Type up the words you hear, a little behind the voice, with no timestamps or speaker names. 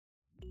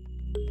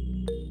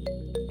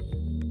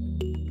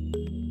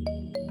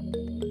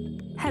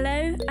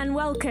Hello and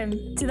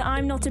welcome to the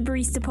I'm Not a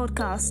Barista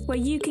podcast, where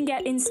you can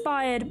get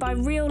inspired by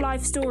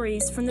real-life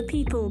stories from the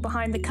people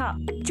behind the cup.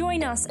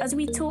 Join us as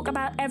we talk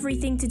about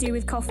everything to do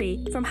with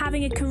coffee, from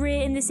having a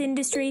career in this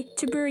industry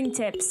to brewing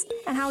tips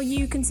and how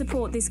you can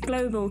support this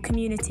global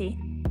community.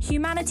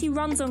 Humanity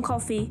runs on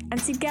coffee, and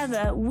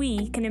together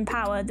we can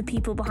empower the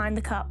people behind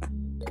the cup.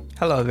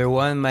 Hello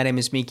everyone, my name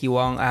is Miki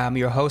Wong. I'm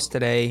your host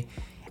today,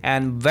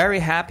 and very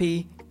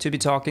happy to be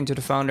talking to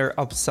the founder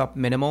of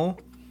Subminimal,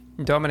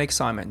 Dominic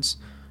Symons.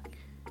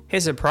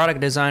 He's a product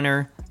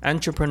designer,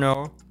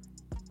 entrepreneur,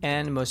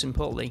 and most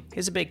importantly,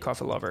 he's a big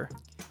coffee lover.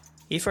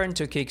 If you're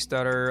into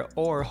Kickstarter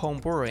or home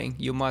brewing,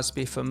 you must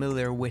be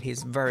familiar with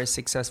his very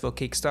successful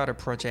Kickstarter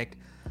project,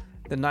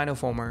 the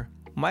NanoFoamer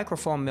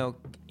microfoam milk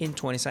in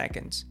 20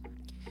 seconds.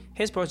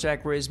 His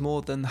project raised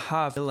more than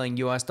 $500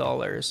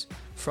 million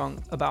from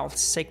about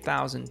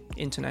 6,000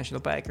 international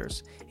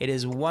backers. It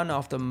is one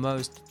of the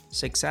most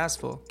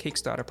successful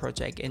Kickstarter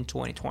projects in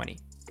 2020.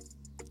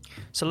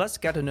 So let's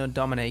get to know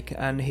Dominic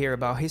and hear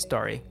about his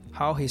story,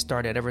 how he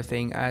started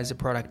everything as a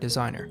product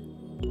designer.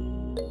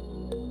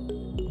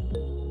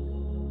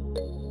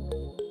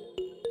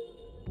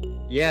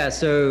 Yeah,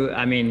 so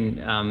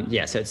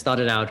it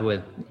started out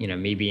with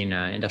me being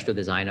an industrial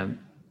designer.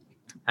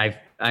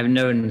 I've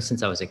known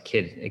since I was a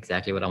kid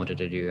exactly what I wanted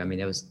to do. I mean,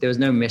 there was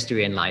no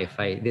mystery in life.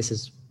 This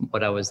is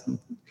what I was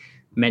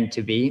meant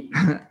to be.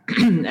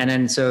 And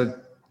then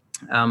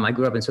I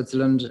grew up in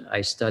Switzerland.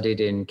 I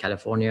studied in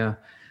California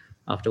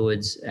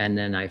afterwards, and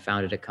then I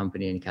founded a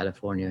company in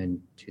California in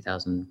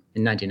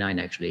 99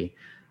 actually,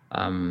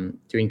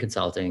 doing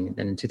consulting.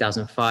 Then in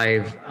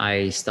 2005,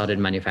 I started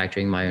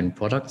manufacturing my own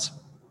products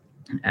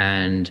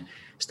and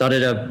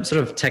started a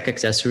sort of tech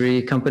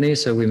accessory company.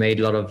 So we made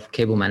a lot of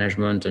cable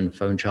management and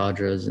phone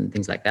chargers and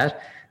things like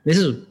that.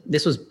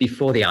 This was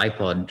before the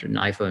iPod and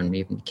iPhone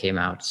even came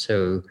out.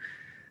 So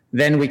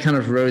then we kind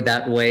of rode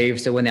that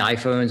wave. So when the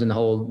iPhones and the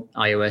whole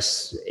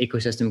iOS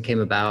ecosystem came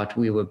about,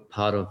 we were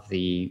part of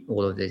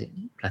all of the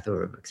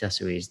plethora of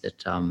accessories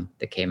that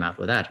came out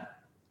with that.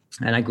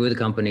 And I grew the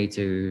company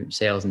to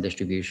sales and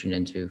distribution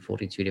into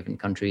 42 different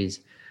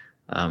countries.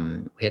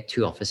 We had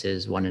 2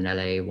 offices, one in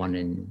LA, one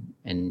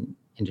in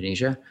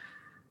Indonesia.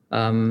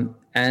 So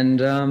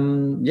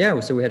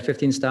we had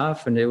 15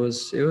 staff, and it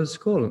was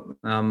cool.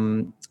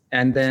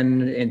 And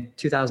then in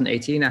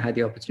 2018, I had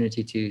the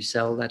opportunity to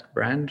sell that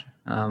brand.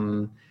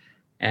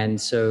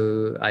 And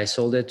so I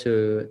sold it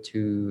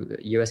to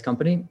a US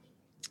company.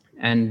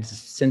 And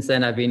since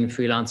then, I've been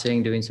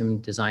freelancing, doing some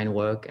design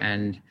work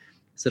and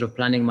sort of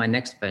planning my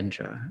next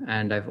venture.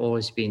 And I've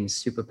always been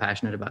super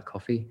passionate about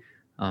coffee.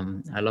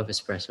 I love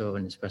espresso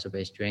and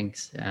espresso-based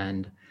drinks,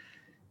 and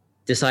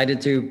decided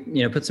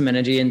to put some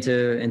energy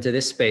into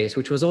this space,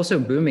 which was also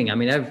booming. I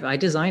mean, I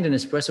designed an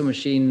espresso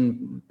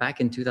machine back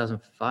in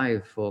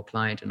 2005 for a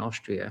client in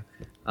Austria.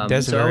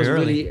 That's so very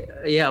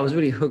early. I was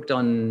really hooked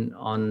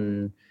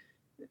on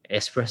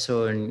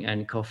espresso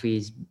and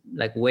coffees,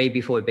 like way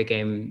before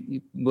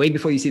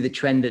you see the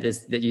trend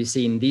that you're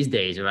seeing these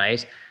days,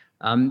 right?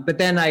 But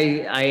then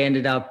I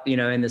ended up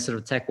in the sort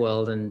of tech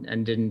world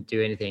and didn't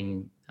do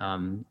anything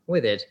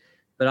with it.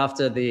 But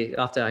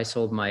after I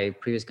sold my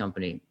previous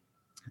company,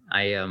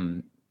 I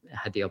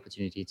had the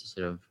opportunity to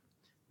sort of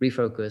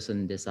refocus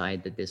and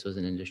decide that this was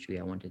an industry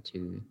I wanted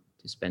to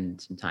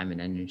spend some time and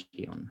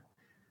energy on.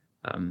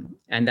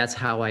 And that's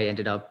how I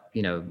ended up,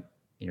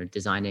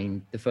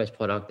 designing the first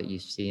product that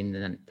you've seen,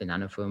 the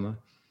NanoFoamer.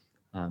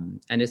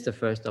 And it's the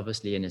first,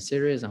 obviously, in a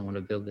series. I want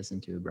to build this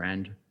into a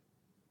brand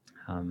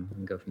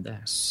and go from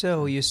there.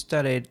 So you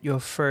studied your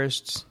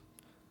first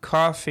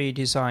coffee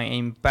design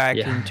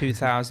in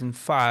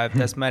 2005.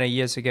 That's many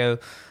years ago.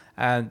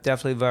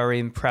 Definitely very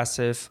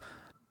impressive.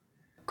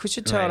 Could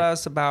you tell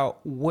us about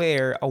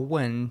where or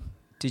when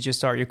did you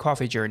start your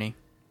coffee journey?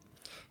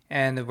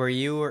 And were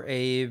you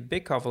a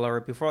big coffee lover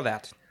before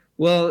that?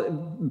 Well,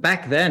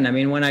 back then, I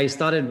mean, when I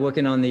started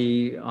working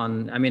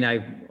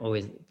I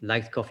always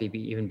liked coffee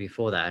even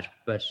before that.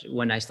 But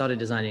when I started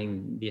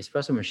designing the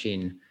espresso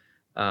machine,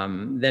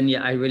 then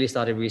I really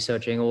started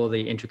researching all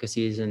the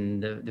intricacies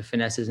and the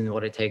finesses and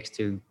what it takes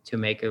to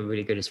make a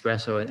really good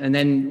espresso. And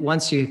then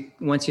once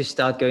you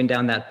start going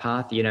down that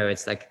path,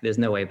 it's like there's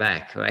no way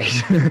back, right?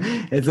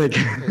 It's like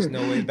there's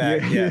no way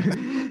back.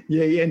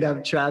 You end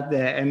up trapped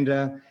there.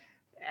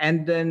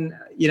 And then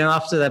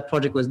after that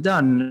project was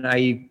done,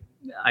 I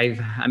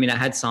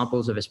had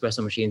samples of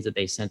espresso machines that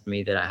they sent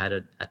me that I had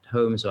at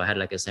home. So I had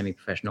like a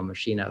semi-professional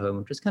machine at home,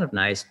 which was kind of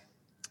nice.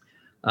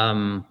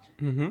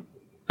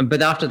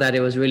 But after that,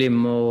 it was really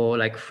more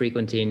like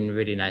frequenting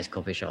really nice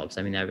coffee shops.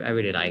 I mean,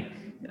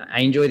 I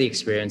enjoy the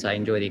experience. I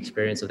enjoy the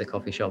experience of the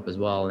coffee shop as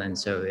well. And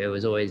so it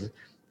was always,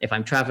 if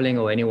I'm traveling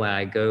or anywhere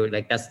I go,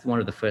 like that's one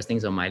of the first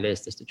things on my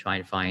list is to try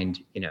and find,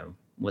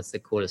 what's the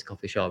coolest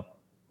coffee shop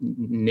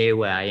near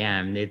where I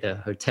am, near the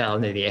hotel,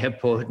 near the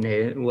airport,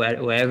 near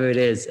wherever it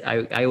is.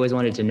 I always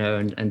wanted to know.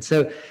 And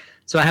so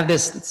I have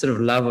this sort of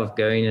love of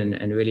going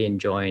and really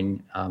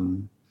enjoying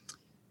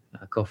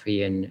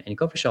coffee in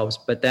coffee shops,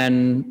 but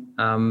then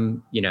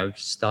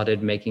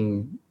started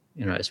making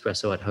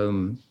espresso at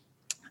home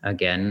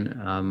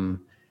again.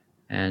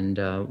 And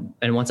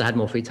once I had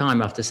more free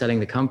time after selling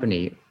the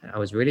company, I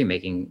was really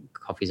making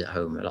coffees at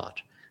home a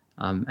lot.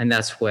 And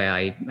that's where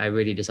I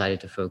really decided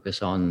to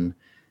focus on,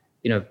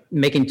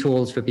 making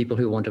tools for people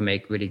who want to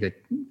make really good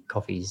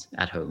coffees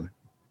at home.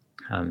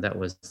 That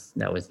was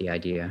the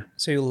idea.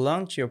 So you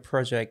launched your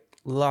project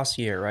last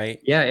year, right?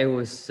 Yeah, it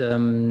was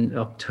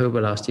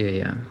October last year.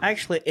 Yeah.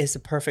 Actually, it's the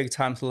perfect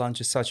time to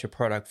launch such a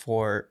product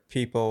for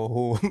people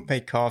who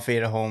make coffee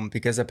at home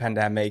because of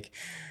pandemic.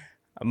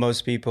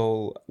 Most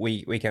people,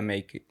 we can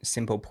make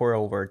simple pour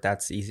over.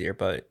 That's easier.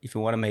 But if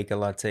you want to make a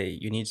latte,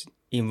 you need to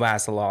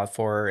invest a lot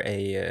for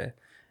a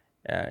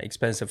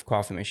expensive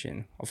coffee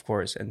machine, of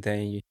course. And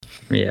then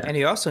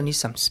you also need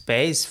some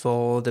space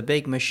for the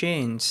big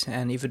machines.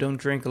 And if you don't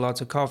drink lots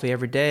of coffee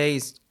every day,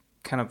 it's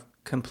kind of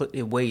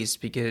completely waste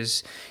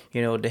because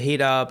the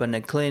heat up and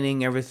the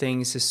cleaning,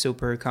 everything is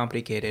super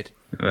complicated.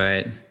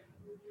 Right.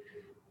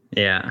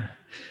 Yeah.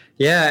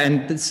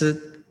 And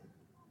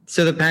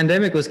so the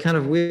pandemic was kind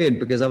of weird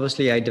because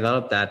obviously I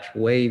developed that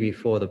way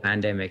before the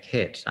pandemic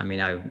hit. I mean,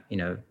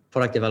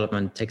 product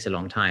development takes a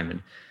long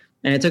time,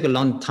 and it took a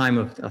long time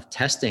of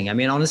testing. I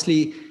mean,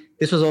 honestly,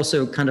 this was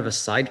also kind of a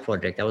side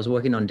project. I was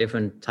working on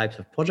different types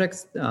of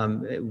projects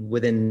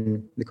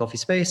within the coffee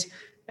space.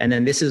 And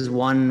then this is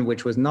one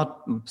which was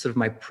not sort of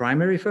my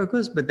primary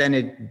focus, but then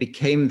it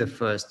became the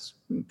first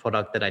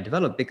product that I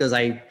developed because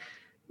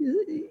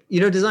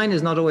design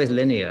is not always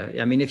linear.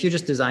 I mean, if you're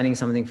just designing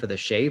something for the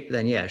shape,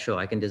 then yeah, sure,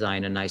 I can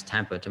design a nice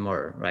tamper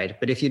tomorrow, right?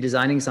 But if you're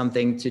designing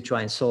something to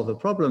try and solve a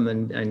problem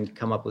and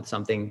come up with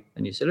a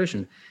new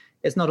solution,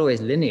 it's not always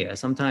linear.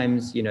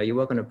 Sometimes, you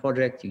work on a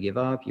project, you give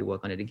up, you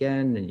work on it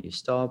again, and you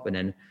stop,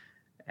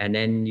 and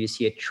then you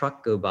see a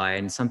truck go by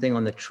and something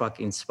on the truck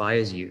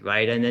inspires you,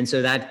 right? And then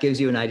so that gives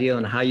you an idea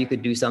on how you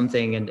could do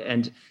something.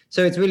 And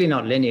so it's really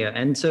not linear.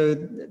 And so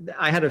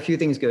I had a few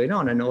things going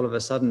on, and all of a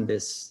sudden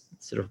this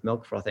sort of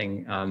milk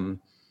frothing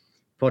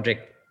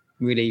project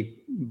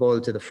really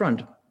boiled to the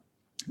front.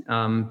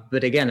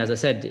 But again, as I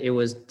said, it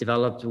was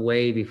developed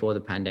way before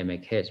the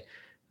pandemic hit.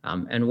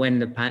 And when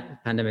the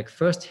pandemic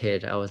first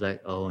hit, I was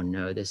like, oh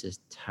no, this is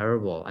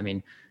terrible. I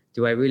mean,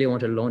 do I really want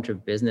to launch a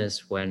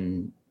business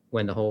when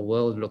the whole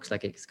world looks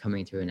like it's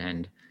coming to an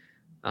end?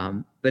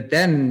 But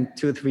then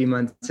 2 or 3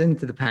 months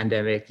into the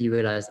pandemic, you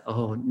realize,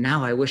 oh,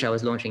 now I wish I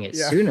was launching it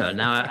sooner.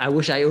 Now I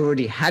wish I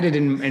already had it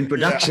in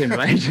production,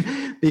 right?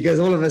 Because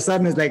all of a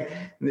sudden it's like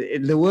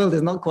the world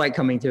is not quite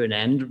coming to an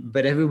end,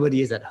 but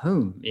everybody is at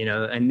home,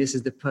 and this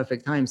is the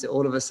perfect time. So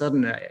all of a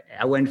sudden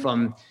I went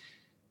from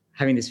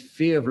having this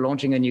fear of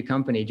launching a new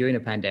company during a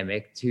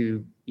pandemic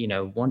to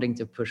wanting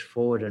to push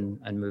forward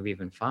and move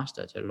even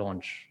faster to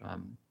launch,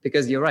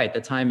 because you're right,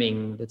 the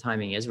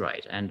timing is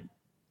right. And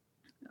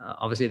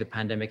obviously the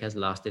pandemic has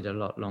lasted a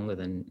lot longer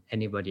than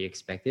anybody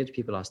expected.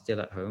 People are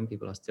still at home,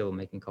 people are still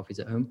making coffees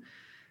at home,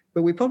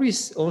 but we've probably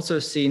also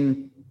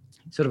seen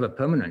sort of a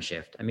permanent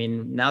shift. I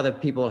mean, now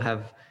that people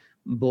have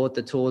bought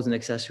the tools and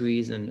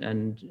accessories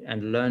and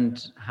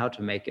learned how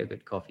to make a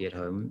good coffee at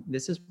home,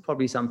 this is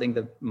probably something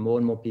that more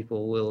and more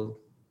people will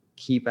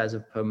keep as a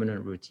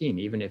permanent routine,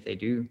 even if they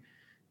do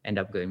end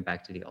up going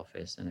back to the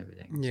office and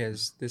everything.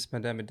 Yes, this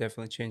pandemic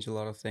definitely changed a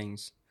lot of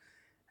things.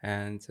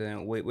 And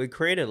we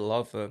created a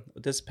lot of,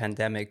 this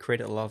pandemic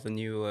created a lot of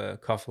new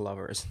coffee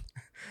lovers.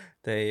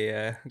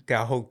 They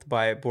got hooked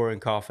by boring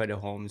coffee at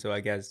home. So I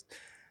guess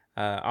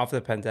after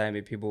the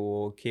pandemic, people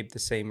will keep the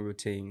same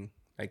routine,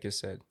 like you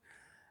said.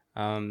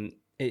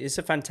 It's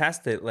a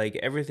fantastic, like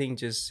everything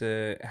just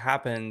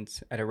happened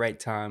at the right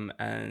time,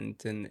 and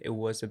then it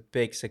was a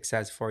big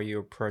success for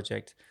your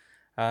project.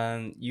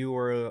 You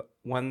were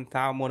more than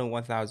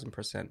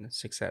 1,000%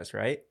 success,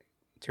 right?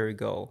 To your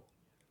goal.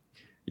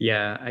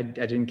 Yeah, I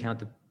didn't count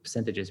the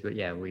percentages, but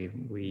yeah, we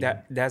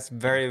that's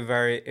very,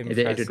 very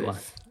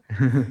impressive.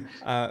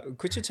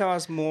 Could you tell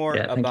us more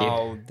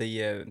about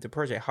the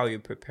project, how you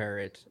prepare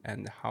it,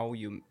 and how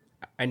you?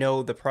 I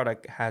know the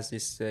product has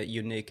this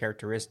unique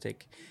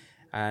characteristic,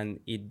 and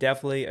it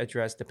definitely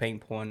addressed the pain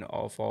point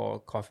of all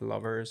coffee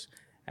lovers,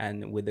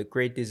 and with a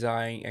great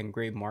design and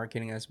great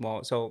marketing as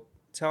well. So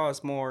tell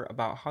us more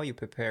about how you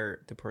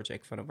prepare the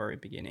project from the very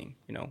beginning.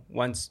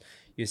 Once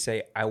you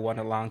say, I want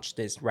to launch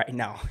this right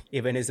now,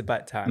 even if it's a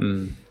bad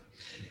time.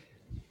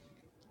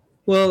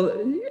 Well,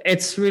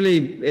 it's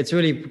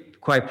really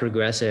quite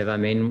progressive. I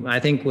mean, I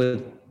think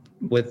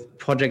with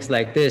projects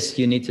like this,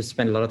 you need to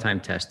spend a lot of time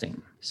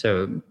testing.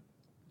 So,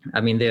 I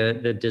mean,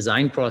 the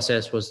design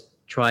process was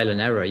trial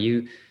and error.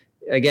 You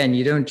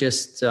don't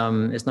just,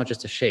 it's not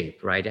just a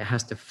shape, right? It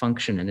has to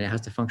function, and it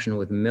has to function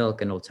with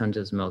milk and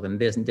alternatives milk and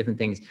this and different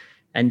things.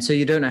 And so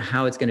you don't know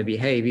how it's going to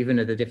behave, even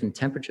at the different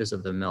temperatures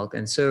of the milk.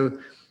 And so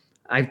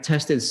I've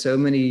tested so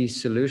many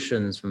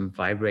solutions, from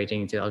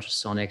vibrating to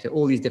ultrasonic to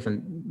all these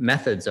different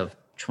methods of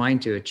trying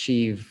to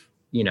achieve,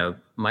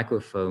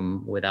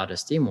 microfoam without a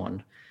steam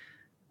wand.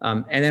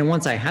 And then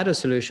once I had a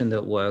solution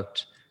that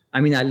worked, I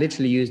mean, I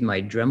literally used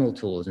my Dremel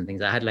tools and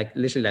things. I had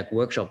literally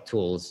workshop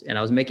tools, and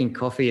I was making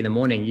coffee in the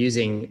morning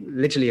using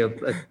literally a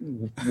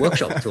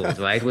workshop tools,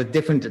 right, with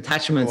different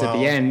attachments at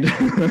the end.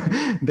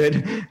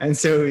 And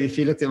so if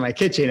you looked at my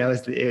kitchen,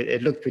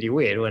 it looked pretty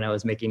weird when I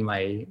was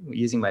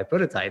using my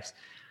prototypes.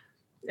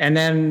 And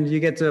then you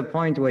get to a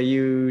point where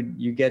you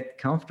get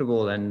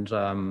comfortable and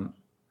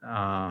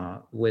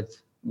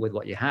with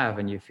what you have,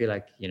 and you feel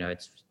like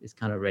it's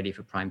kind of ready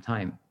for prime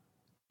time.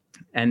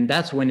 And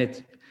that's when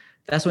it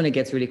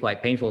gets really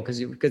quite painful,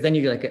 because then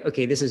you're like,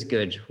 okay, this is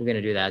good, we're going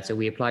to do that. So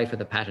we apply for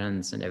the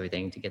patents and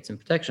everything to get some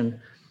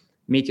protection,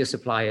 meet your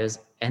suppliers,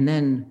 and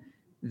then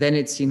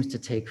it seems to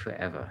take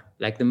forever.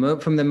 Like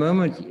from the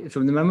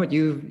moment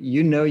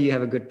you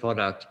have a good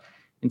product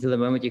until the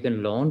moment you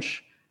can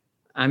launch.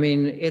 I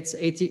mean, it's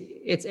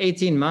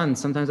 18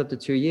 months, sometimes up to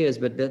 2 years,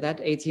 but that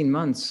 18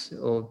 months,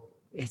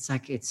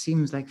 it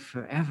seems like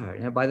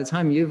forever. By the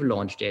time you've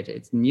launched it,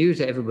 it's new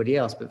to everybody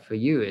else, but for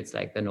you, it's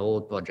like an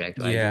old project,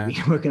 right? Yeah, you've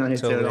been working on it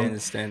totally so long.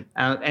 Understand.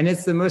 And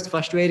it's the most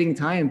frustrating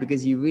time,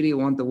 because you really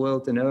want the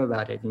world to know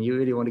about it and you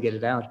really want to get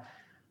it out.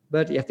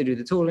 But you have to do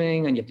the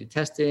tooling, and you have to do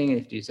testing, and you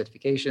have to do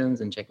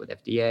certifications and check with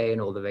FDA and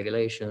all the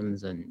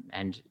regulations,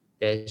 and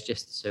there's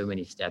just so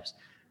many steps.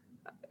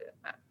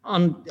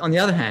 On the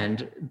other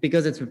hand,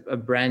 because it's a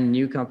brand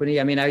new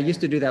company, I mean, I used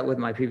to do that with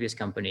my previous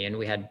company, and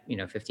we had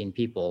 15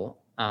 people.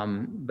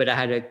 But I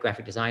had a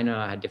graphic designer,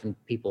 I had different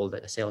people,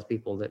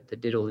 salespeople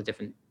that did all the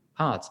different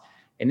parts.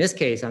 In this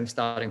case, I'm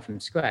starting from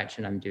scratch,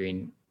 and I'm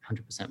doing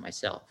 100%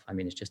 myself. I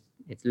mean, it's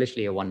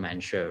literally a one-man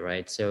show,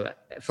 right? So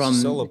from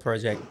solo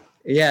project.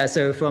 Yeah,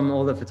 so from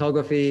all the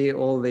photography,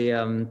 all the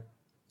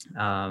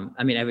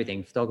I mean,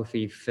 everything,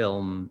 photography,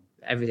 film,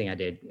 everything I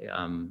did,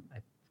 I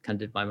kind of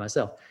did by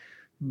myself.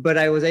 But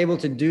I was able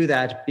to do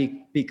that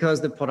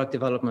because the product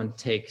development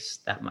takes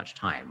that much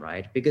time,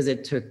 right? Because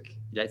it took,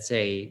 let's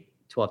say,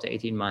 12 to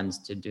 18 months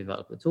to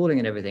develop the tooling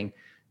and everything.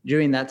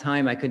 During that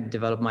time, I could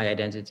develop my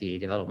identity,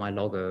 develop my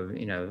logo,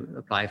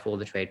 apply for all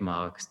the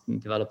trademarks,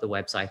 develop the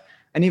website,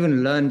 and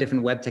even learn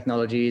different web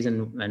technologies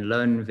and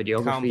learn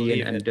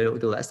videography and do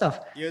all that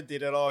stuff. You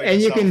did it all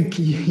and yourself.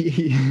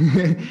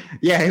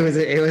 Yeah, it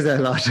was a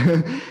lot.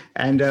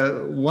 And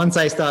once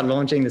I start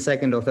launching the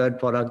second or third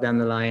product down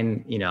the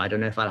line, I don't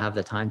know if I'll have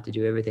the time to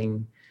do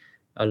everything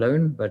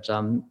alone, but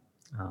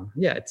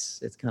yeah,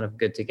 it's kind of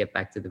good to get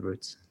back to the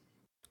roots.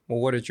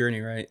 Well, what a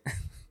journey, right?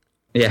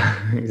 Yeah,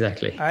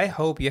 exactly. I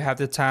hope you have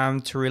the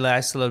time to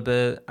relax a little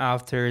bit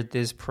after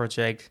this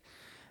project.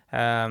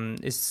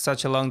 It's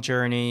such a long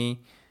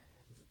journey.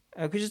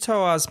 Could you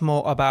tell us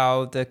more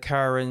about the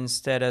current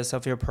status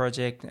of your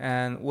project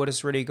and what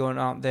is really going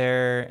on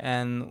there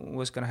and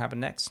what's going to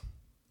happen next?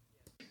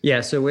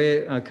 Yeah, so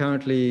we're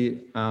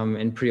currently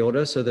in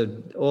pre-order. So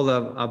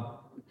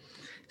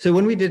so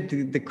when we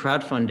did the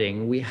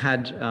crowdfunding, we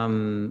had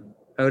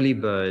early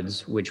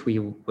birds, which we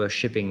were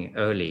shipping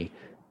early.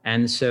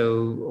 And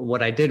so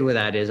what I did with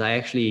that is I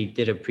actually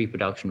did a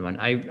pre-production run.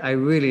 I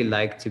really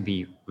like to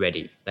be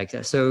ready like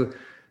that. So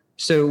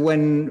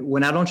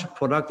when I launch a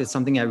product, it's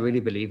something I really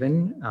believe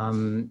in.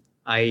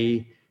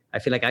 I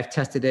feel like I've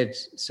tested it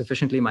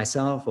sufficiently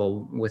myself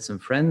or with some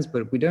friends,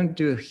 but we don't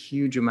do a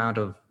huge amount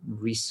of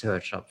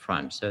research up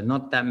front. So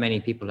not that many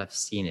people have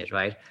seen it,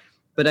 right?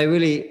 But I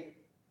really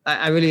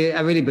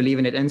believe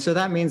in it. And so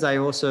that means I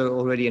also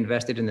already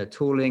invested in the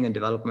tooling and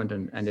development,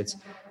 and it's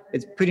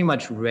pretty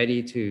much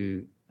ready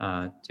to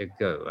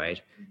go,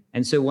 right?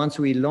 And so once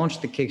we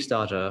launched the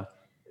Kickstarter,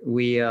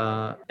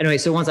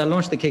 so once I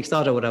launched the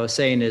Kickstarter, what I was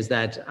saying is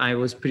that I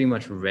was pretty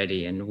much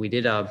ready, and we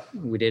did a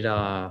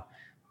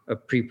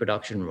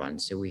pre-production run.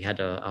 So we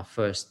had our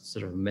first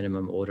sort of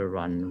minimum order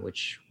run,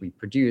 which we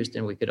produced,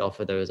 and we could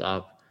offer those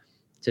up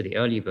to the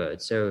early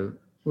bird. So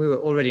we were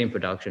already in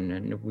production,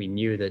 and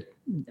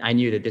I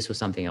knew that this was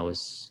something I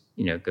was,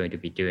 going to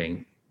be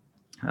doing.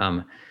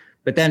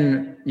 But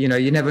then,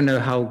 you never know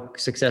how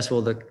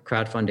successful the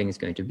crowdfunding is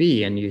going to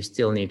be, and you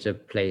still need to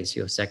place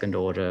your second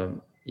order,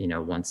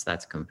 once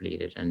that's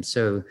completed. And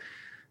so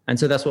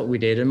that's what we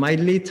did. And my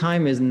lead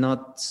time is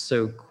not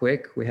so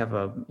quick. We have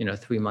a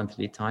 3-month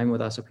lead time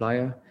with our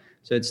supplier,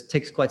 so it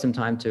takes quite some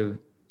time to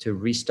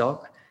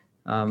restock.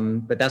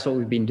 But that's what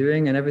we've been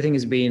doing, and everything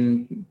has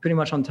been pretty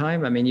much on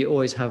time. I mean, you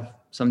always have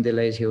some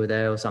delays here or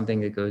there, or something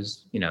that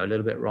goes, a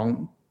little bit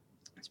wrong.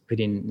 It's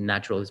pretty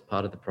natural. It's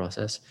part of the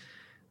process.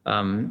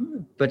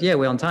 But yeah,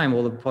 we're on time.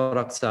 All the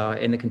products are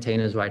in the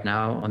containers right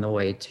now on the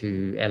way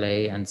to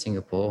LA and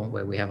Singapore,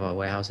 where we have our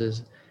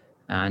warehouses.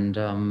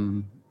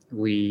 And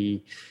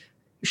we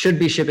should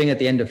be shipping at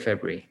the end of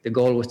February. The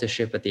goal was to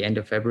ship at the end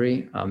of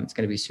February. It's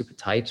going to be super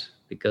tight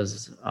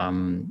because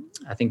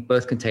I think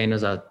both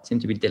containers seem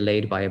to be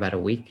delayed by about a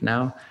week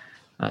now.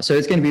 So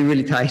it's going to be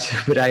really tight,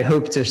 but I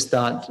hope to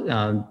start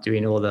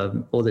doing all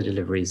the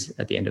deliveries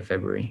at the end of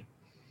February.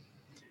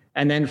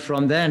 And then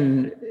from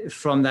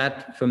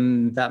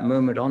that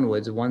moment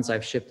onwards, once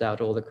I've shipped out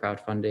all the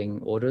crowdfunding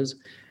orders,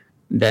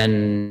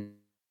 then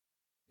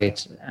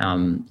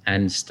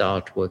and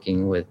start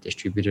working with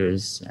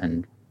distributors,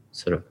 and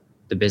sort of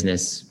the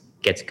business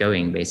gets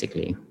going,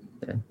 basically.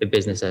 the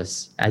business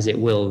as it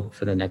will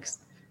for the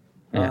next.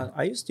 Yeah.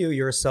 Are you still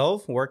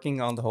yourself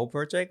working on the whole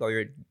project, or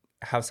you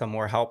have some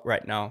more help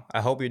right now?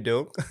 I hope you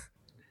do.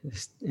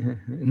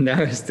 No,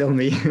 it's still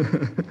me.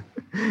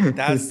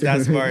 That's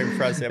very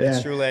impressive. Yeah.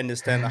 I truly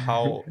understand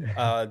how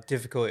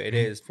difficult it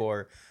is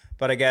for,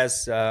 but I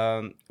guess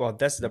well,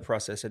 that's the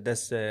process.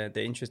 That's the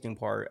interesting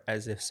part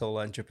as a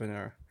solo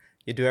entrepreneur.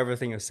 You do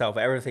everything yourself.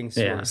 Everything's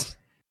yours.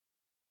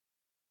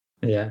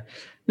 Yeah.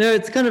 No,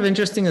 it's kind of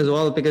interesting as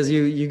well because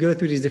you go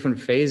through these different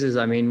phases.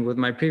 I mean, with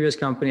my previous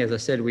company, as I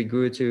said, we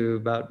grew to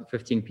about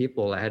 15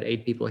 people. I had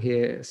 8 people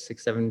here,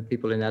 6, 7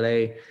 people in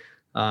LA.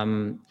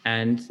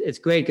 And it's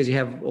great because you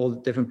have all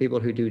the different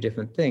people who do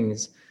different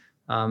things.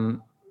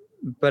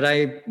 But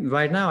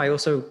right now, I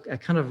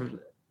kind of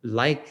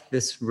like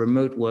this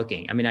remote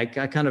working. I mean, I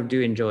kind of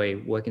do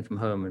enjoy working from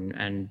home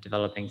and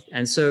developing.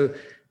 And so,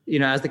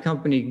 as the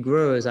company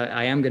grows,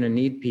 I am going to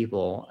need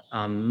people.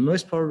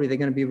 Most probably they're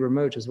going to be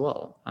remote as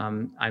well.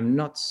 I'm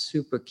not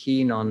super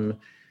keen on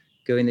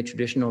going the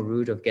traditional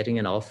route of getting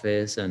an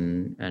office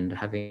and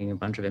having a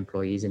bunch of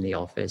employees in the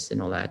office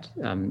and all that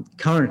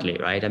currently,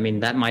 right? I mean,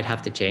 that might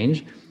have to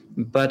change,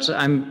 but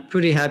I'm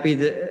pretty happy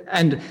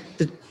and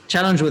the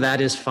challenge with that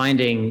is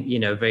finding,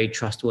 very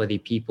trustworthy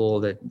people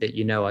that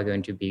are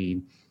going to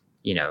be,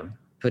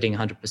 putting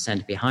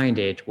 100% behind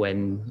it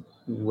when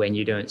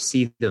you don't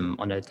see them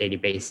on a daily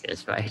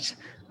basis, right?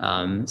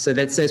 So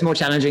it's more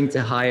challenging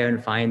to hire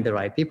and find the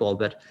right people,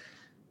 but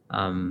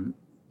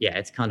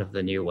it's kind of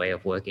the new way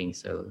of working.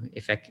 So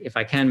if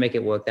I can make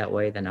it work that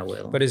way, then I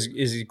will. But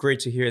it's great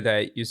to hear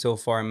that you so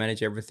far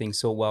manage everything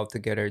so well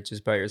together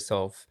just by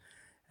yourself.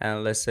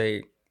 And let's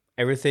say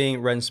everything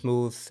runs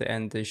smooth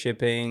and the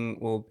shipping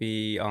will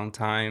be on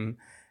time,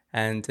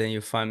 and then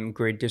you find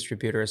great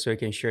distributors so you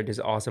can share this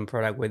awesome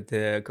product with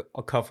a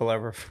coffee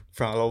lover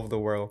from all over the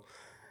world.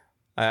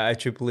 I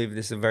truly believe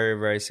this is a very,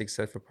 very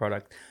successful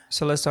product.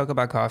 So let's talk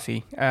about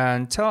coffee.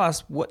 And tell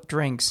us what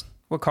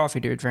coffee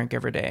do you drink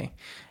every day?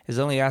 Is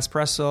it only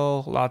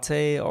espresso,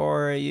 latte,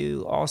 or are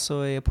you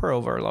also a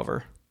pour-over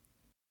lover?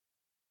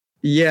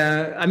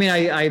 Yeah, I mean,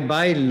 I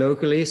buy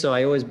locally, so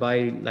I always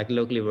buy like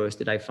locally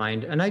roasted, I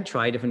find. And I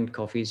try different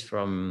coffees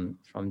from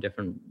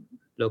different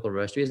local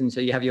roasteries. And so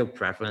you have your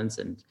preference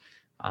and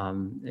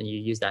you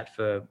use that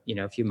for,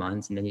 a few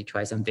months, and then you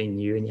try something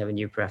new and you have a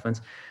new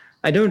preference.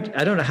 I don't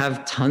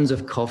have tons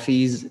of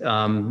coffees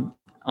on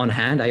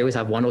hand. I always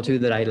have 1 or 2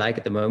 that I like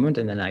at the moment,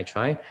 and then I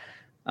try.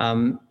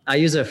 I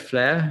use a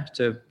flare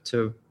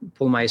to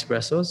pull my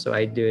espressos, so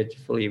I do it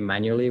fully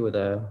manually with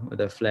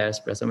a flare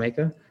espresso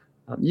maker.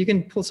 You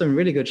can pull some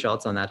really good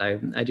shots on that.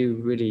 I do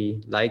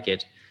really like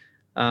it.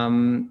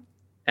 And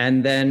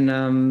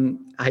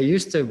then I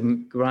used to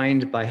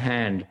grind by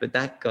hand, but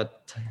that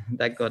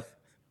got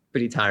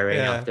pretty tiring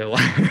after a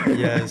while.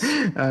 Yes.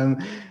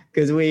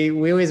 Because we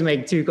always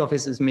make 2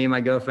 coffees. It's me and my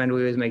girlfriend.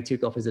 We always make 2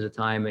 coffees at a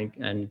time,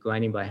 and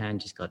grinding by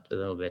hand just got a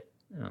little bit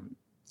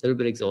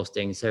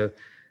exhausting. So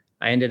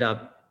I ended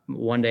up,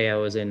 one day I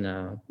was in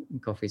a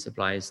coffee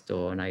supply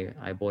store and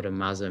I bought a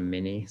Mazda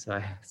Mini.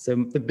 So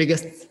the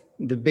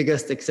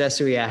biggest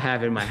accessory I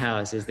have in my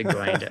house is the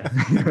grinder.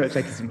 It's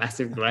like this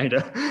massive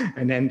grinder,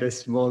 and then the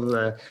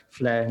small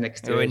flare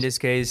next to it. In this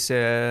case,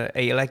 a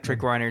electric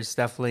grinder is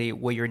definitely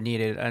what you're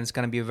needed, and it's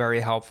going to be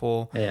very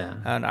helpful. Yeah.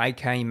 And I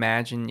can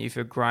imagine if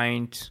you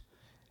grind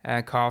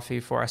coffee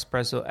for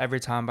espresso every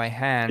time by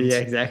hand. Yeah,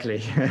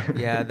 exactly.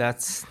 Yeah,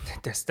 that's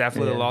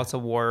definitely lots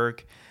of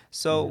work.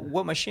 So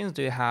what machines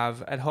do you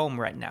have at home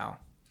right now?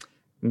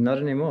 Not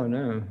anymore,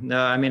 no. No,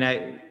 I mean,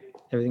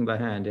 everything by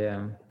hand,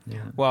 yeah.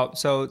 Well,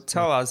 so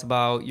tell us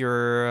about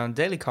your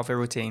daily coffee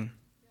routine.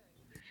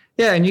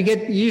 Yeah, and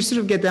you sort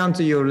of get down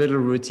to your little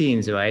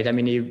routines, right? I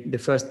mean, the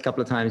first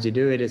couple of times you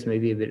do it, it's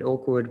maybe a bit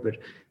awkward, but,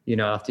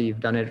 after you've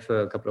done it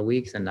for a couple of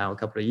weeks and now a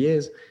couple of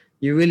years,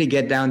 you really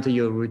get down to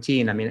your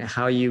routine. I mean,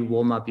 how you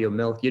warm up your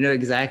milk. You know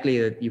exactly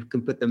that you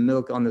can put the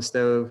milk on the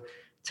stove,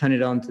 turn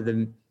it on to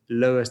the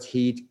lowest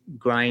heat,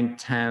 grind,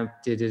 tamp,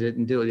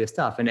 and do all your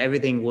stuff, and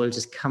everything will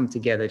just come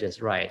together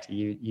just right.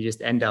 You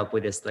just end up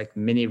with this like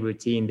mini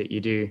routine that you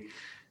do,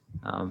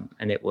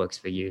 and it works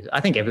for you. I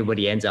think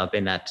everybody ends up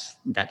in that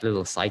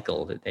little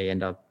cycle that they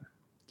end up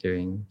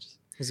doing.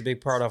 It's a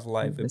big part of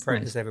life. We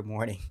practice every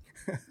morning.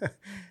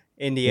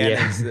 In the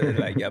end,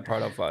 it's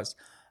part of us.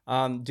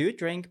 Do you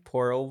drink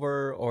pour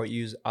over or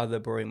use other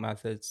brewing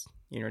methods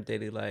in your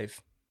daily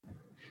life?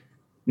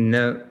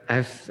 No,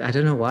 I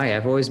don't know why.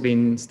 I've always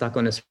been stuck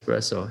on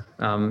espresso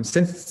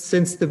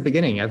since the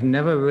beginning. I've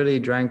never really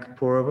drank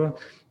pour over.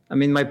 I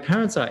mean, my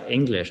parents are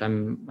English.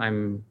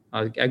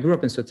 I grew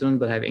up in Switzerland,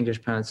 but I have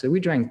English parents, so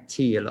we drank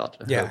tea a lot.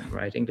 Home,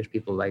 right? English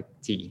people like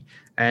tea,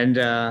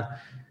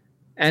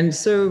 and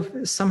so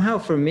somehow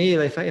for me,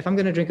 like if I'm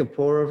going to drink a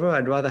pour over,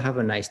 I'd rather have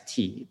a nice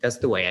tea. That's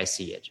the way I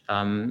see it.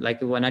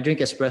 Like when I drink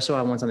espresso,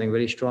 I want something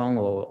really strong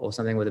or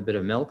something with a bit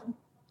of milk.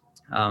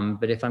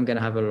 But if I'm going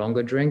to have a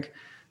longer drink,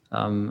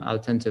 I'll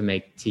tend to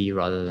make tea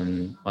rather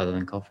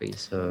than coffee.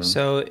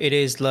 So it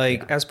is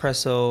like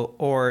espresso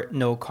or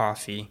no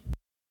coffee.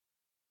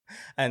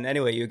 And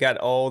anyway, you got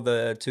all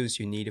the tools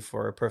you need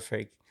for a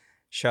perfect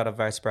shot of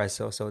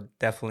espresso. So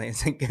definitely,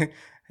 it's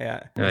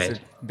Right.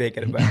 a big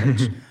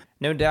advantage.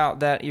 No doubt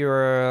that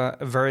you're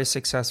a very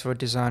successful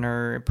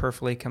designer,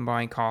 perfectly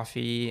combine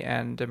coffee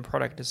and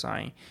product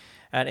design.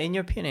 And in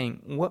your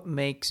opinion, what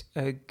makes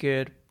a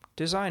good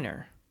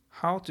designer?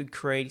 How to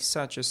create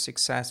such a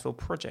successful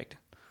project?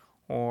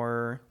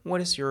 Or what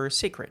is your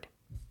secret?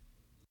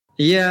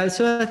 Yeah,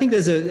 so I think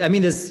there's,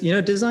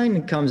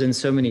 design comes in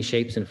so many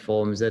shapes and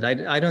forms that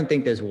I don't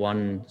think there's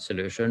one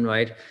solution,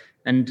 right?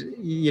 And,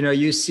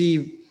 you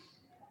see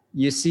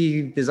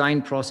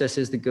design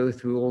processes that go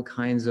through all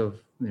kinds of,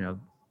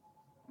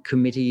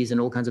 committees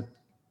and all kinds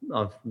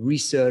of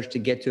research to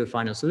get to a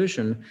final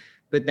solution.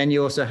 But then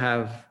you also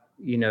have,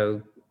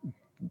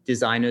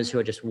 designers who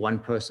are just one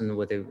person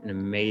with an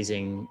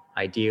amazing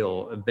idea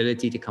or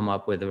ability to come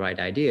up with the right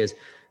ideas.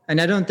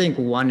 And I don't think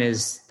one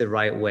is the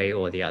right way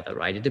or the other,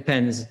 right? It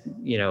depends,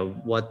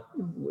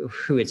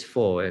 who it's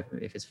for.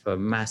 If it's for a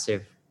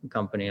massive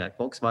company like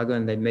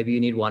Volkswagen, then maybe you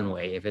need one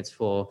way. If it's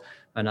for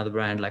another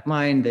brand like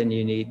mine, then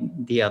you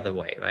need the other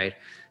way, right?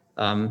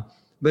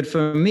 But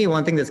for me,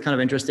 one thing that's kind of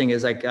interesting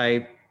is like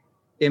I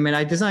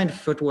designed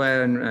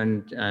footwear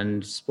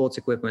and sports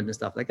equipment and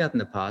stuff like that in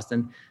the past.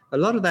 And a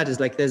lot of that is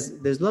like, there's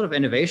a lot of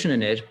innovation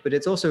in it, but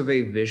it's also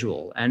very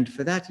visual. And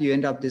for that, you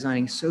end up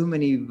designing so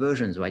many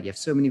versions, right? You have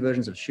so many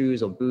versions of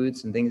shoes or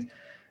boots and things.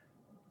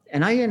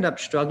 And I end up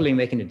struggling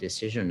making a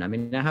decision. I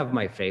mean, I have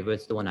my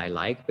favorites, the one I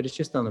like, but it's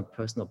just on a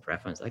personal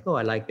preference. Like, oh,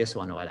 I like this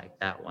one or I like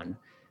that one.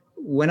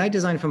 When I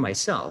design for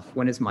myself,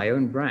 when it's my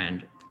own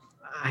brand,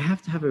 I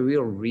have to have a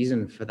real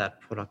reason for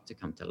that product to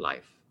come to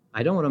life.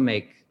 I don't want to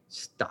make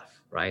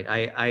stuff, right?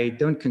 I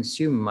don't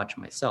consume much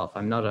myself.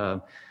 I'm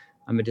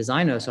a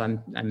designer, so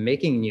I'm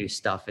making new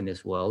stuff in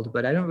this world,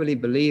 but I don't really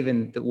believe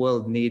in the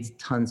world needs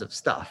tons of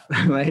stuff,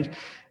 right?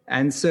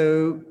 And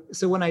so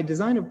when I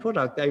design a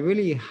product, I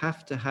really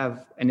have to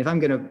have, and if I'm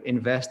going to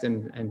invest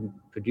in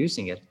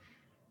producing it,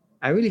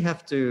 I really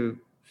have to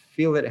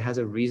feel that it has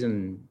a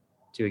reason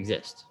to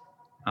exist.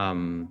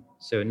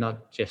 So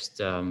not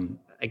just,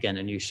 again,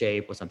 a new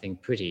shape or something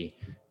pretty.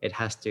 It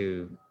has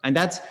to, and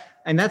that's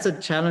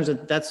a challenge.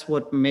 That's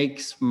what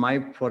makes my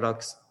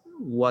products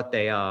what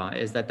they are,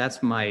 is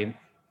that's my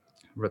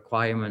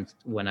requirement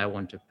when I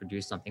want to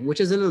produce something,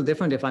 which is a little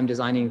different if I'm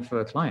designing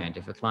for a client.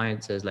 If a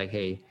client says like,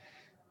 hey,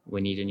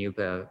 we need a new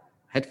pair of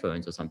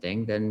headphones or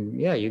something, then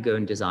yeah, you go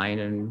and design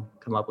and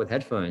come up with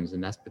headphones.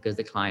 And that's because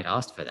the client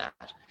asked for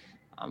that.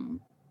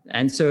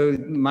 And so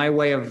my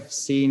way of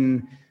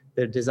seeing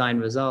the design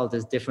result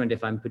is different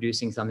if I'm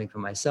producing something for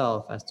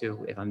myself as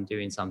to if I'm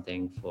doing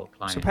something for a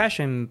client. So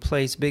passion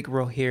plays a big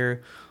role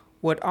here.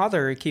 What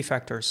other key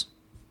factors?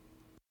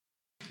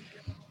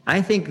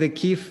 I think the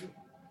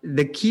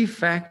key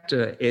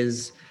factor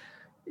is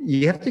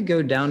you have to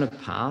go down a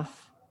path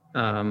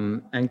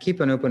and keep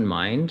an open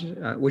mind,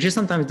 which is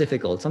sometimes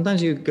difficult.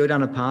 Sometimes you go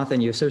down a path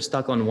and you're so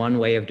stuck on one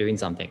way of doing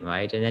something,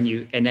 right?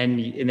 And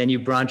then you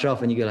branch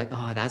off and you go like,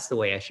 oh, that's the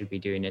way I should be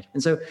doing it.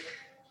 And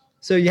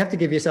so you have to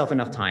give yourself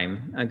enough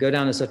time and go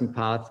down a certain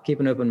path, keep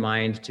an open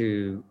mind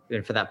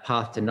for that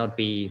path to not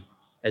be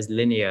as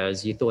linear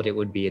as you thought it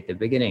would be at the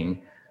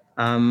beginning.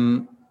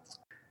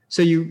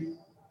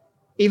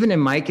 Even in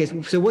my case,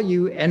 so what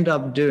you end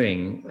up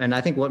doing, and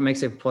I think what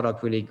makes a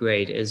product really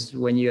great is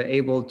when you're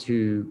able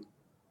to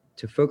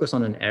focus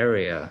on an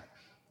area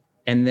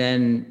and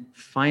then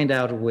find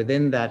out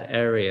within that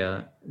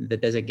area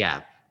that there's a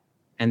gap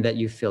and that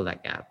you fill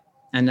that gap.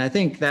 And I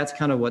think that's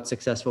kind of what's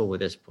successful with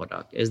this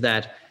product is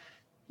that,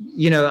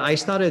 I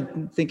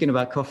started thinking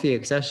about coffee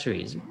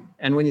accessories.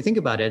 And when you think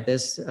about it,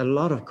 there's a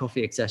lot of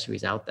coffee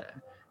accessories out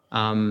there.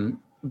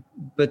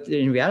 But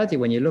in reality,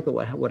 when you look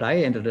at what I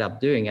ended up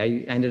doing,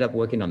 I ended up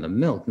working on the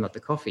milk, not the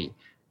coffee.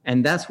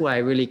 And that's why I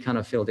really kind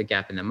of filled the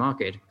gap in the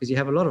market, because you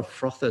have a lot of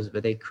frothers,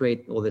 but they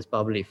create all this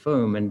bubbly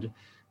foam and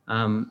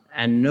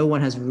no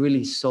one has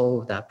really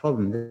solved that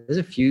problem. There's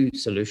a few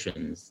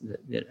solutions,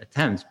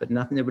 attempts, but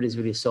nobody's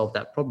really solved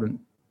that problem.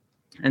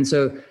 And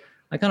so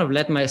I kind of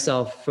let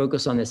myself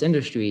focus on this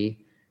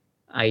industry.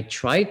 I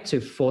tried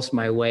to force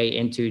my way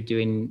into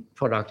doing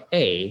product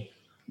A,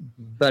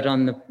 but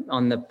on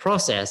the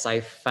process,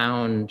 I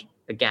found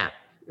a gap,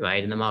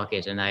 right, in the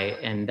market,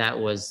 and that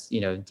was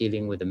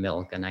dealing with the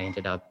milk, and I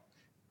ended up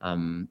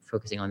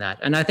focusing on that.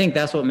 And I think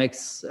that's what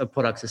makes a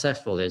product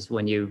successful is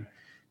when you're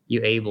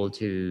able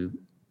to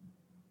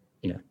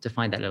to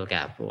find that little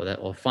gap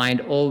or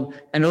find all,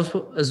 and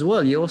also as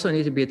well, you also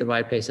need to be at the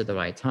right place at the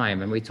right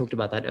time. And we talked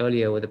about that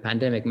earlier with the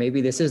pandemic.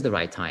 Maybe this is the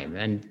right time.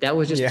 And that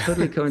was just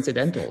totally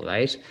coincidental,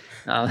 right?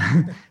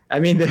 I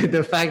mean,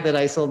 the fact that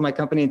I sold my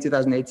company in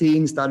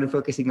 2018, started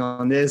focusing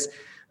on this,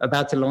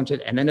 about to launch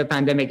it, and then the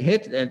pandemic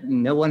hit, and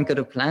no one could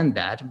have planned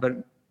that.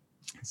 But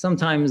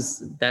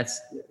sometimes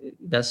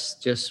that's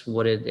just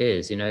what it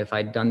is. If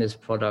I'd done this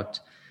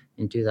product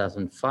in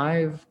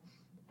 2005,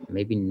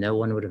 maybe no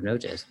one would have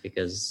noticed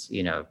because,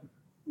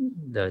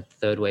 the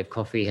third wave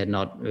coffee had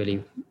not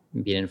really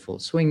been in full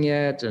swing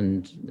yet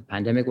and the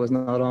pandemic was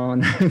not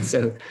on.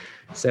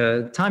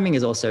 So timing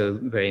is also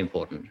very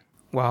important.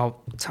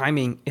 Well,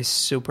 timing is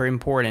super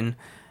important.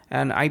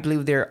 And I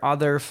believe there are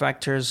other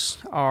factors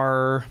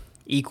are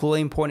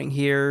equally important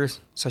here,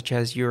 such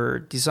as your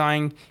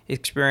design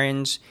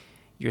experience,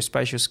 your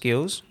special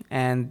skills,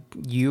 and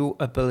your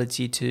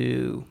ability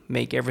to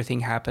make everything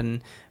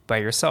happen by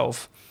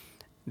yourself.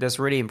 That's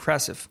really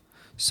impressive.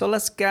 So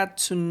let's get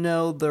to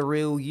know the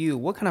real you.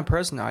 What kind of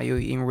person are you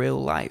in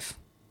real life?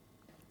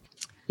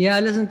 Yeah, I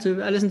listen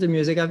to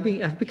music.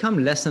 I've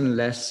become less and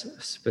less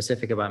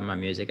specific about my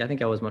music. I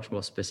think I was much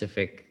more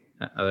specific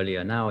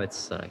earlier. Now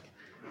it's like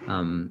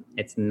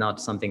it's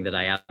not something that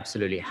I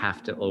absolutely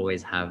have to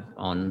always have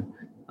on.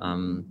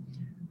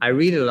 I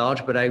read a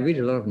lot, but I read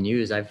a lot of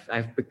news.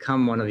 I've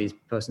become one of these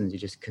persons who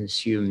just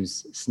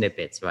consumes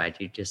snippets, right?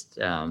 You just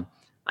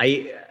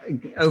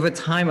over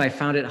time I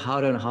found it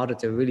harder and harder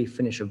to really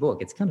finish a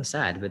book. It's kind of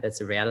sad, but that's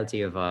the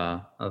reality of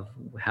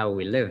how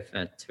we live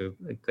to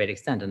a great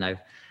extent. And I've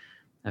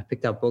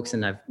picked up books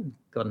and I've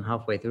gotten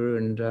halfway through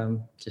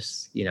and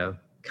just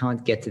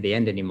can't get to the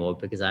end anymore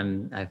because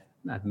I've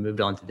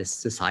moved on to this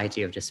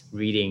society of just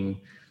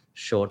reading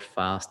short,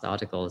 fast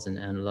articles and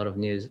a lot of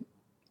news.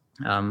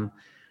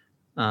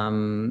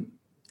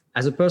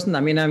 As a person, I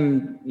mean,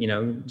 I'm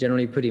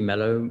generally pretty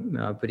mellow,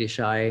 pretty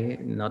shy,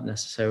 not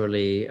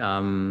necessarily.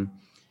 When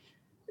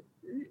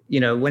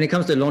it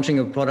comes to launching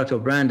a product or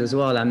brand as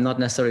well, I'm not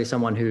necessarily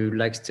someone who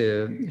likes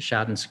to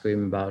shout and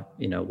scream about,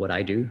 what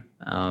I do.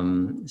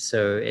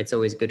 So it's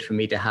always good for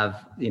me to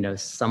have,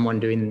 someone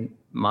doing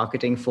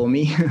marketing for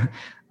me,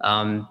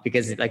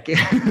 because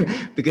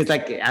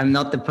I'm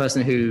not the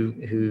person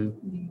who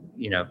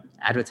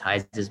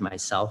advertises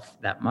myself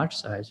that much.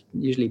 So I'm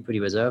usually pretty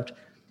reserved.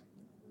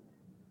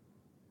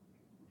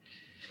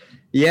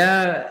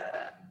 Yeah.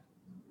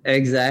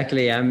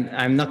 Exactly.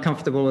 I'm not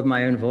comfortable with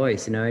my own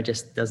voice. It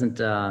just doesn't.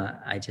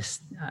 I'm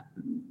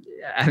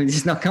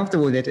just not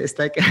comfortable with it. It's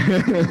like,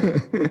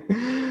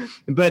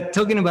 but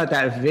talking about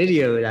that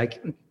video,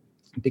 like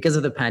because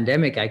of the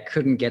pandemic, I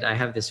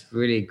have this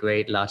really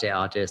great latte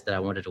artist that I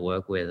wanted to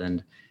work with,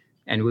 and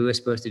we were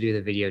supposed to do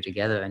the video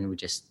together, and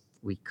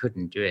we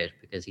couldn't do it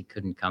because he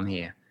couldn't come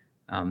here.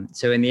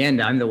 So in the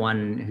end, I'm the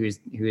one who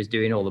is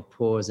doing all the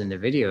pause in the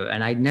video.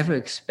 And I never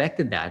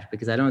expected that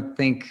because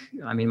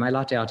my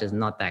latte art is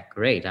not that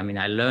great. I mean,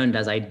 I learned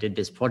as I did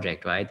this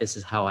project, right? This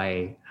is how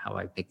I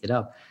picked it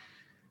up.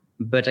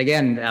 But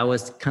again, I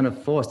was kind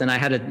of forced, and I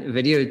had a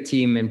video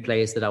team in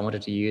place that I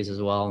wanted to use as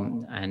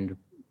well. And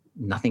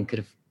we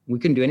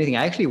couldn't do anything.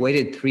 I actually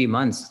waited 3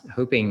 months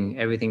hoping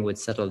everything would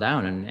settle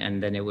down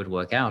and then it would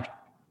work out.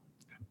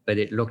 But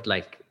it looked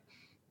like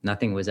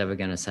nothing was ever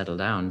going to settle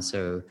down.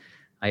 So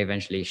I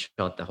eventually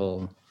shot the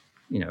whole,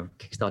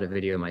 Kickstarter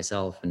video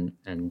myself,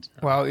 and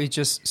wow, it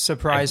just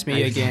surprised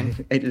me again.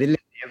 Literally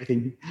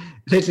everything.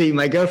 Literally,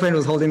 my girlfriend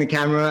was holding the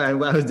camera,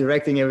 and I was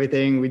directing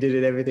everything. We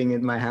did everything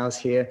at my house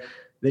here,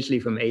 literally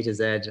from A to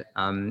Z.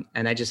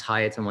 And I just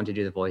hired someone to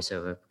do the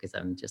voiceover because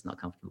I'm just not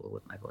comfortable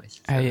with my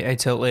voice. So. I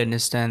totally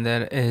understand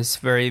that it's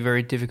very,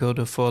 very difficult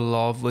to fall in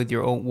love with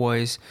your own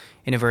voice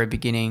in the very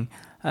beginning.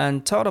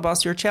 And talk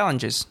about your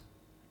challenges.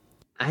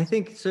 I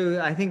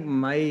think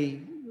my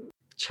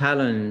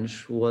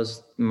challenge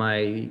was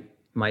my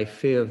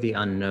fear of the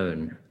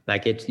unknown.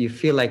 You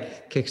feel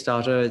like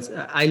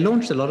Kickstarter. I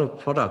launched a lot of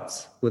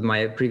products with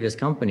my previous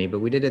company, but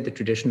we did it the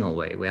traditional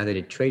way. We either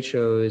did trade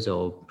shows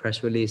or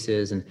press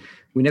releases, and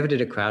we never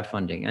did a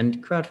crowdfunding.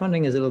 And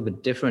crowdfunding is a little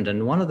bit different.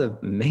 And one of the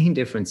main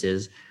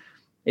differences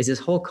is this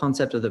whole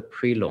concept of the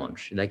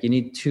pre-launch. Like you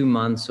need 2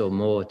 months or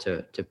more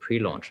to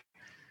pre-launch.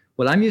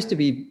 Well, I'm used to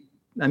being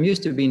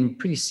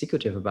pretty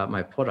secretive about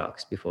my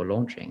products before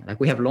launching. Like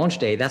we have launch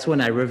day, that's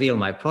when I reveal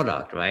my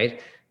product,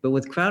 right? But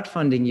with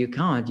crowdfunding, you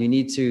can't. You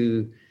need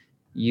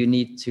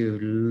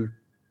to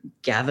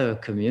gather a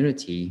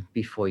community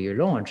before you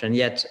launch. And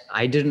yet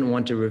I didn't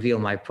want to reveal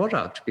my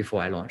product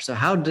before I launched. So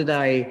how do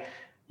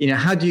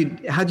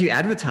you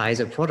advertise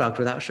a product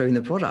without showing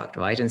the product,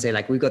 right? And say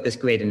like, we've got this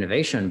great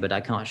innovation, but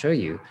I can't show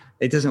you.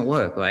 It doesn't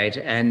work, right?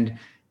 And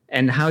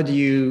how do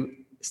you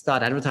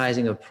start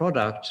advertising a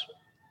product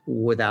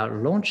without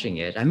launching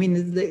it? I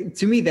mean,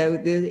 to me,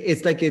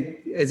 it's like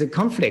it's a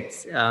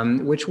conflict,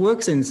 which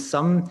works in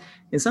some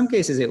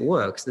cases. It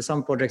works. There's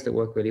some projects that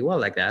work really well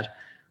like that,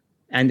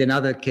 and in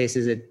other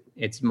cases,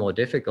 it's more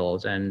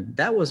difficult. And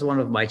that was one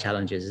of my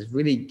challenges, is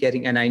really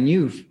getting. And I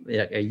knew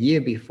a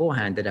year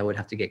beforehand that I would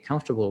have to get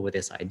comfortable with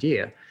this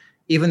idea,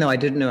 even though I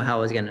didn't know how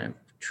I was going to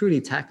truly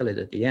tackle it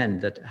at the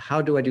end. That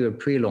how do I do a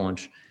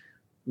pre-launch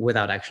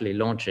without actually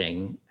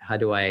launching? How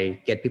do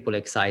I get people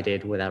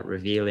excited without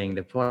revealing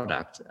the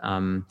product?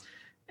 And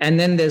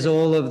then there's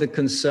all of the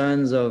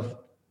concerns of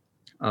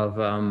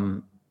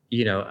am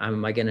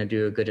I going to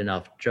do a good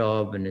enough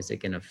job, and is it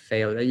going to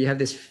fail? I have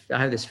this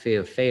fear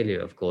of failure,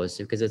 of course,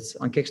 because it's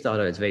on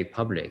Kickstarter. It's very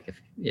public.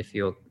 If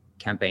your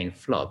campaign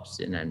flops,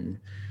 and then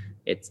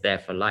it's there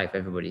for life,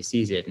 everybody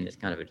sees it, and it's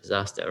kind of a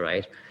disaster,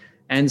 right?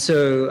 And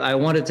so I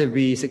wanted to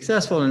be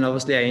successful, and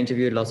obviously I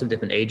interviewed lots of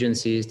different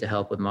agencies to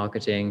help with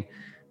marketing.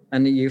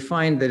 And you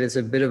find that it's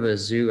a bit of a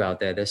zoo out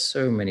there. There's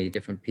so many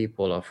different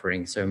people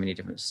offering so many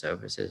different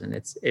services, and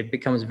it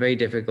becomes very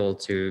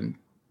difficult to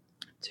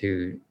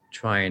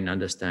try and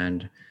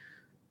understand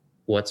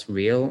what's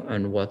real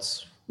and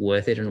what's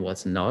worth it and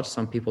what's not.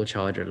 Some people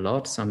charge a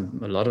lot. A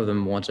lot of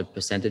them want a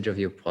percentage of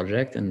your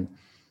project, and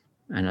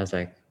I was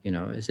like,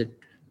 is it?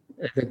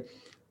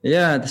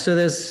 Yeah. So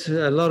there's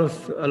a lot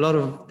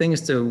of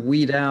things to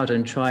weed out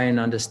and try and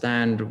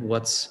understand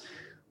what's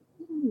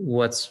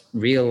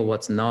real,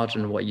 what's not,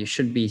 and what you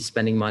should be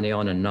spending money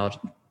on and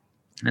not.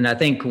 And I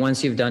think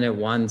once you've done it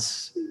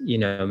once,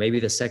 maybe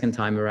the second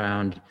time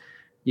around,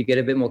 you get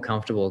a bit more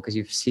comfortable because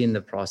you've seen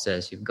the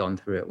process, you've gone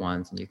through it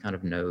once, and you kind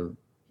of know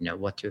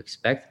what to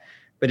expect.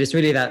 But it's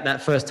really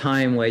that first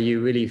time where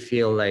you really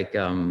feel like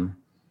you're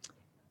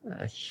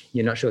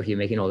not sure if you're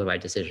making all the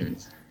right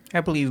decisions. I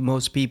believe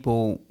most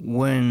people,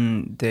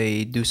 when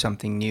they do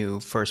something new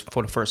for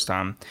the first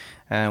time,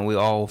 we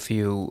all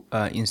feel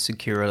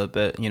insecure a little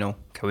bit.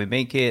 Can we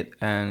make it?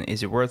 And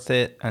is it worth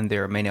it? And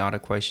there are many other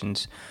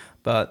questions.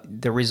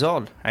 But the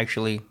result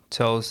actually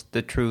tells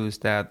the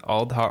truth that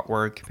all the hard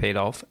work paid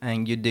off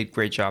and you did a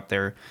great job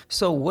there.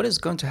 So what is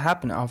going to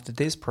happen after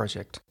this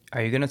project?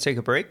 Are you going to take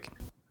a break?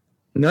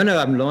 No,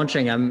 I'm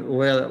launching.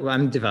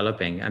 I'm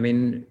developing. I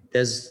mean,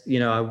 there's,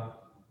 as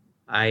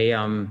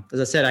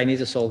I said, I need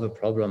to solve a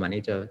problem. I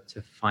need to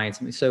find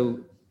something.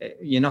 So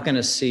you're not going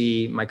to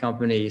see my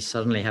company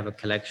suddenly have a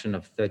collection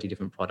of 30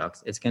 different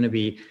products. It's going to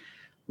be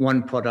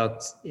one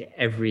product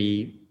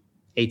every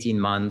 18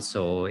 months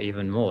or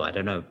even more. I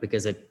don't know,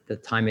 because the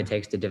time it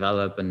takes to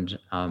develop and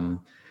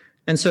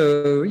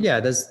so yeah,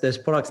 there's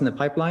products in the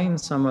pipeline.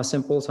 Some are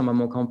simple, some are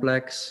more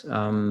complex.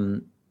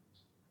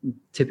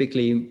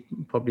 Typically,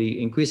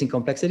 probably increasing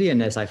complexity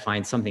unless I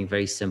find something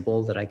very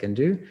simple that I can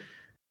do.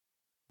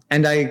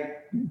 And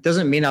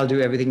doesn't mean I'll do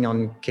everything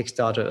on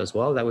Kickstarter as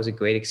well. That was a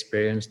great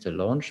experience to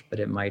launch, but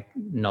it might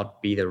not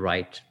be the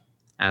right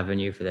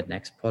avenue for the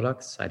next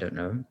products. I don't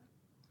know.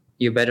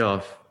 You're better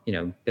off,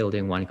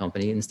 building one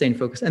company and staying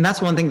focused. And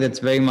that's one thing that's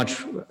very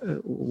much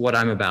what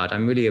I'm about.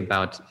 I'm really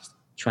about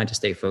trying to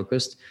stay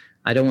focused.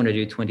 I don't want to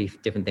do 20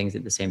 different things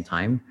at the same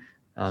time.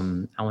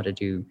 I want to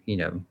do,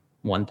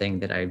 one thing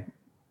that I'm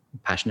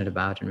passionate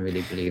about and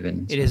really believe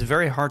in. It is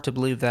very hard to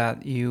believe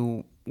that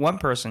one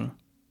person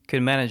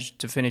could manage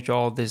to finish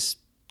all these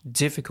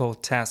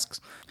difficult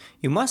tasks.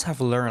 You must have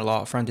learned a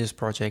lot from this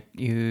project.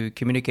 You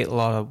communicate a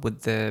lot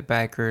with the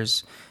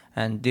backers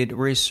and did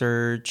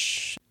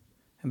research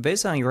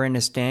based on your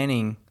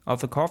understanding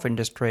of the coffee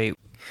industry.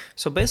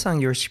 So based on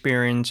your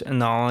experience and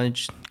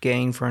knowledge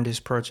gained from this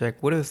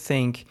project, what do you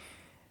think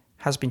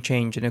has been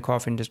changed in the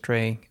coffee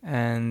industry,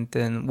 and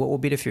then what will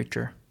be the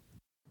future?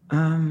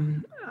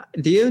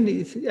 The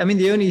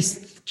only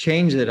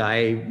change that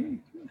I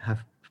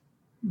have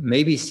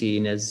maybe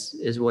seen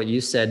is what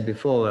you said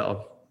before,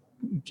 of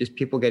just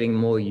people getting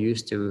more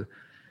used to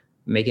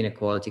making a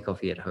quality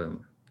coffee at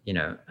home,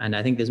 and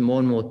I think there's more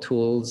and more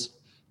tools.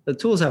 The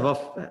tools a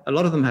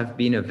lot of them have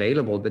been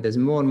available, but there's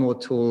more and more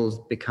tools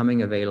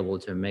becoming available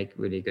to make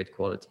really good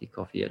quality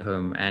coffee at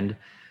home. And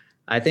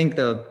I think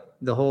the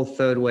whole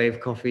third wave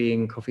coffee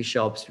and coffee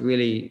shops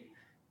really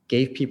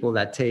gave people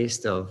that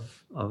taste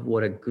of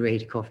what a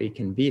great coffee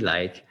can be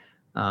like.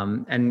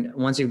 And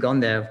once you've gone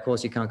there, of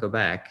course, you can't go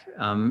back.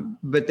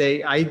 But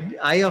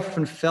I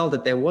often felt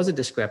that there was a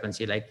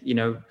discrepancy. Like,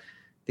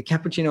 the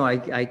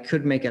cappuccino I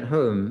could make at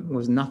home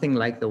was nothing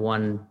like the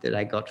one that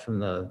I got from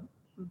the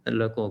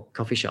local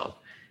coffee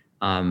shop.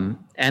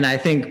 And I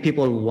think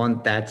people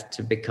want that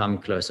to become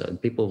closer.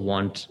 People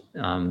want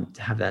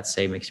to have that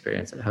same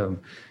experience at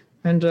home.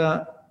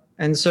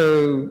 And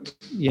so,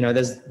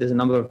 there's a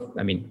number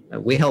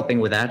of, we're helping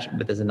with that,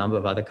 but there's a number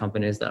of other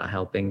companies that are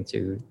helping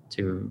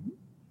to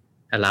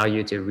allow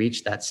you to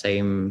reach that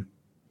same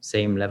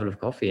level of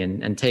coffee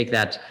and take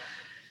that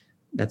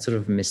sort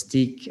of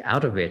mystique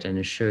out of it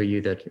and show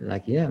you that,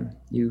 like, yeah,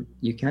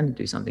 you can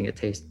do something that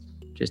tastes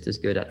just as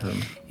good at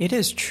home. It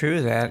is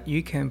true that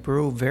you can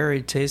brew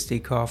very tasty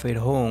coffee at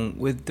home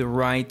with the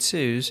right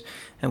tools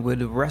and with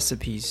the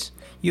recipes.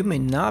 You may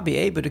not be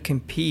able to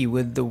compete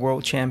with the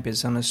world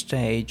champions on the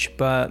stage,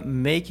 but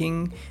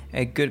making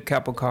a good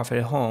cup of coffee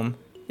at home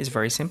is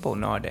very simple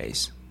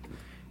nowadays.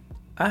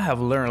 I have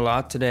learned a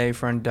lot today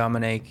from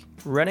Dominic.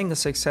 Running a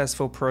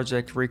successful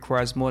project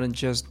requires more than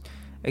just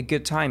a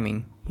good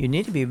timing. You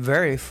need to be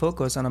very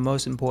focused on the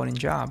most important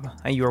job,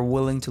 and you are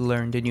willing to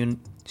learn the new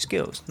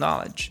skills,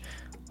 knowledge.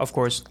 Of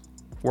course,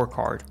 work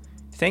hard.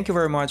 Thank you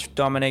very much,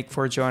 Dominic,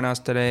 for joining us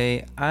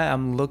today. I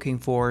am looking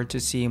forward to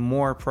seeing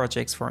more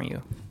projects from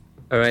you.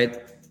 All right.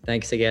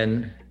 Thanks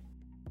again.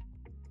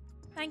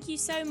 Thank you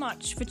so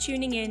much for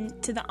tuning in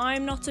to the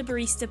I'm Not a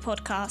Barista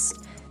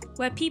podcast,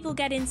 where people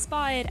get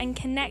inspired and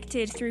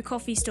connected through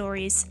coffee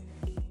stories.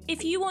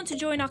 If you want to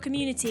join our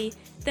community,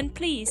 then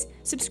please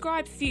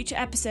subscribe for future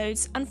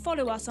episodes and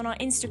follow us on our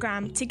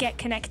Instagram to get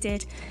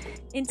connected.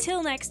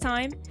 Until next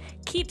time,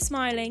 keep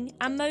smiling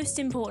and most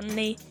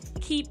importantly,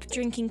 keep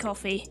drinking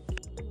coffee.